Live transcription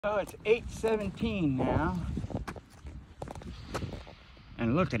Oh, it's 8:17 now.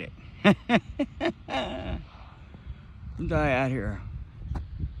 And look at it. Did I out here?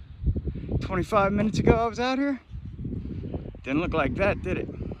 25 minutes ago I was out here? Didn't look like that, did it?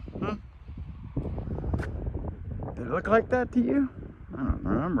 Huh? Did it look like that to you? I don't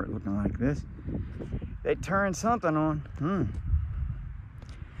remember it looking like this. They turned something on.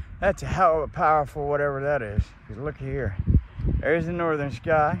 That's a hell of a powerful whatever that is. Because look here. There's the northern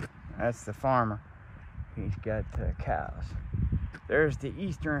sky. That's the farmer. He's got cows. There's the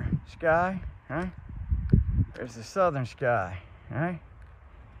eastern sky, right? There's the southern sky, right?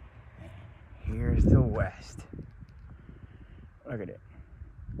 Here's the west. Look at it.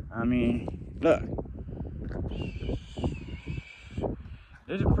 I mean, look.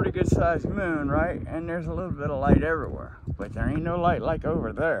 There's a pretty good sized moon, right? And there's a little bit of light everywhere. But there ain't no light like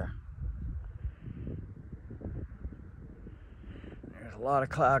over there. There's a lot of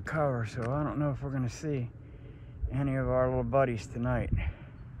cloud cover, so I don't know if we're gonna see any of our little buddies tonight.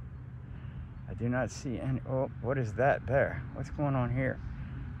 I do not see any. Oh, what is that there? What's going on here?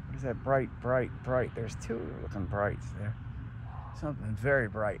 What is that bright? There's two looking brights there. Something very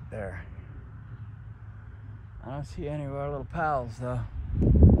bright there. I don't see any of our little pals though.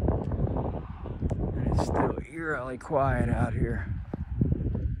 And it's still eerily quiet out here.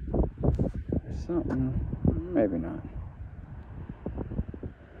 There's something, maybe not.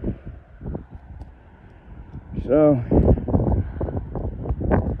 So,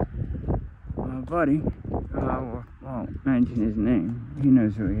 my buddy, I won't mention his name, he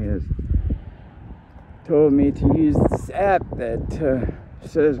knows who he is, told me to use this app that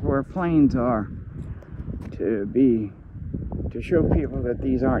says where planes are to show people that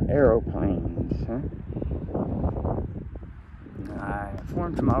these aren't aeroplanes. Huh? I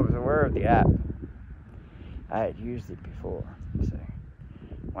informed him I was aware of the app. I had used it before, so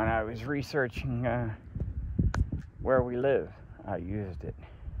when I was researching where we live, I used it.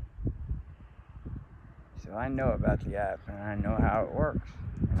 So I know about the app and I know how it works,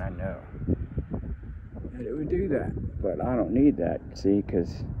 and I know that it would do that, but I don't need that, see,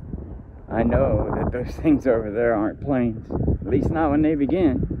 because I know that those things over there aren't planes, at least not when they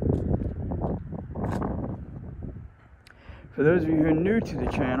begin. For those of you who are new to the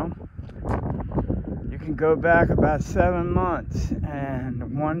channel, you can go back about 7 months,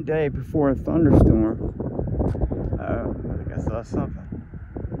 and one day before a thunderstorm, I think I saw something.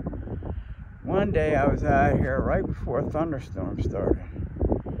 One day I was out here right before a thunderstorm started,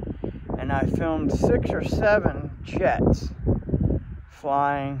 and I filmed 6 or 7 jets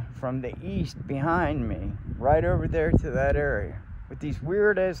flying from the east behind me, right over there to that area, with these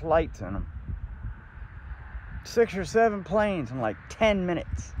weird ass lights in them. 6 or 7 planes in like 10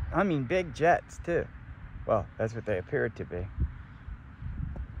 minutes. I mean, big jets too. Well, that's what they appeared to be.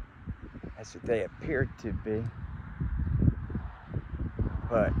 That's what they appeared to be.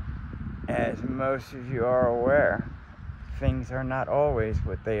 But as most of you are aware, things are not always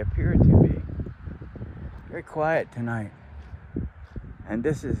what they appear to be. Very quiet tonight. And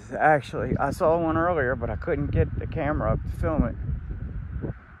this is actually, I saw one earlier, but I couldn't get the camera up to film it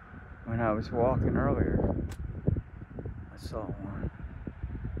when I was walking earlier. I saw one.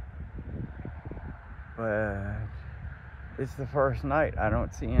 But it's the first night. I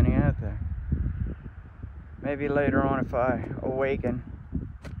don't see any out there. Maybe later on if I awaken,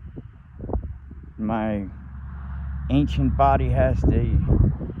 my ancient body has to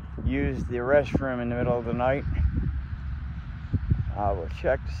use the restroom in the middle of the night, I will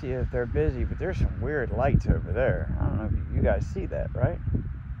check to see if they're busy, but there's some weird lights over there. I don't know if you guys see that, right?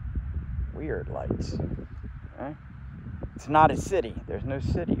 Weird lights. Okay? It's not a city. There's no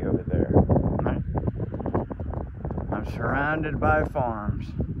city over there. Right? I'm surrounded by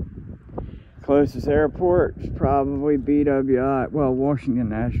farms. Closest airport is probably BWI. Well, Washington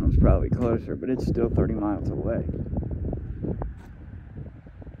National is probably closer, but it's still 30 miles away.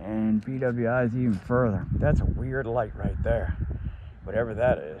 And BWI is even further. That's a weird light right there, whatever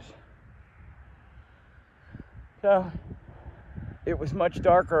that is. So it was much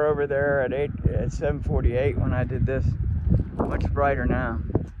darker over there at 7:48 when I did this. Much brighter now.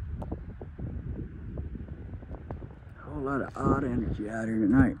 A whole lot of odd energy out here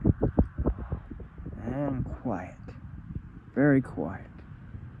tonight. And quiet. Very quiet.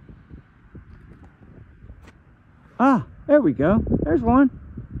 Ah, there we go. There's one.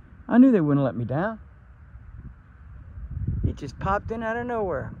 I knew they wouldn't let me down. He just popped in out of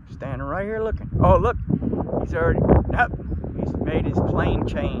nowhere. Standing right here looking. Oh, look. He's already, yep. He's made his plane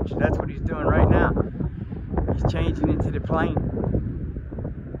change. That's what he's doing right now. He's changing into the plane.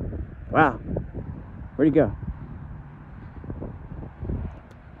 Wow. Where'd he go?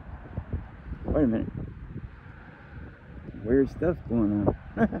 Wait a minute. Weird stuff going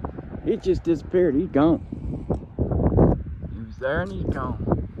on. He just disappeared. He's gone. He was there and he's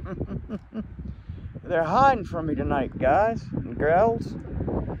gone. They're hiding from me tonight, guys and girls,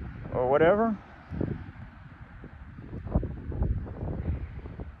 or whatever.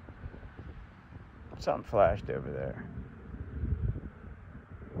 Something flashed over there.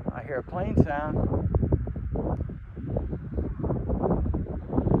 I hear a plane sound.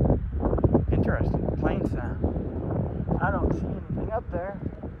 Interesting, plane sound. I don't see anything up there.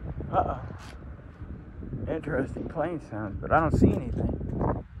 Uh-oh. Interesting plane sound, but I don't see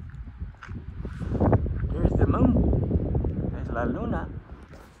anything. There's the moon. There's La Luna.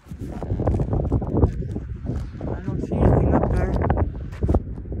 I don't see anything up there.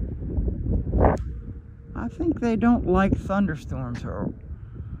 I think they don't like thunderstorms, or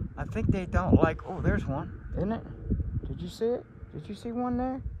I think they don't like, oh, there's one, isn't it? Did you see it? Did you see one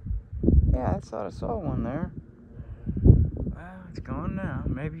there? Yeah, I thought I saw one there. Well, it's gone now.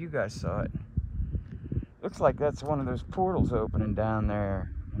 Maybe you guys saw it. Looks like that's one of those portals opening down there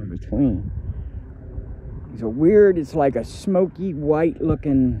in between. It's a weird, it's like a smoky white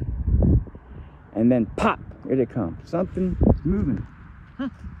looking, and then pop, here they come. Something's moving. Huh.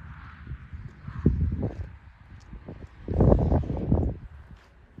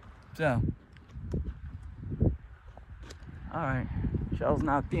 So, alright, Shell's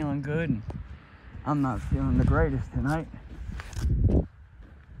not feeling good, and I'm not feeling the greatest tonight.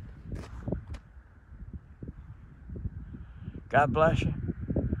 God bless you.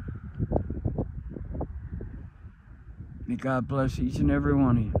 May God bless each and every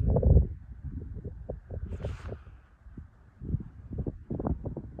one of you.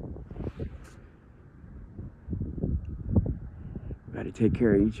 Gotta take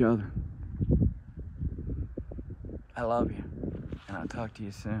care of each other. I love you, and I'll talk to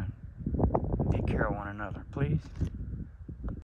you soon. Take care of one another, please.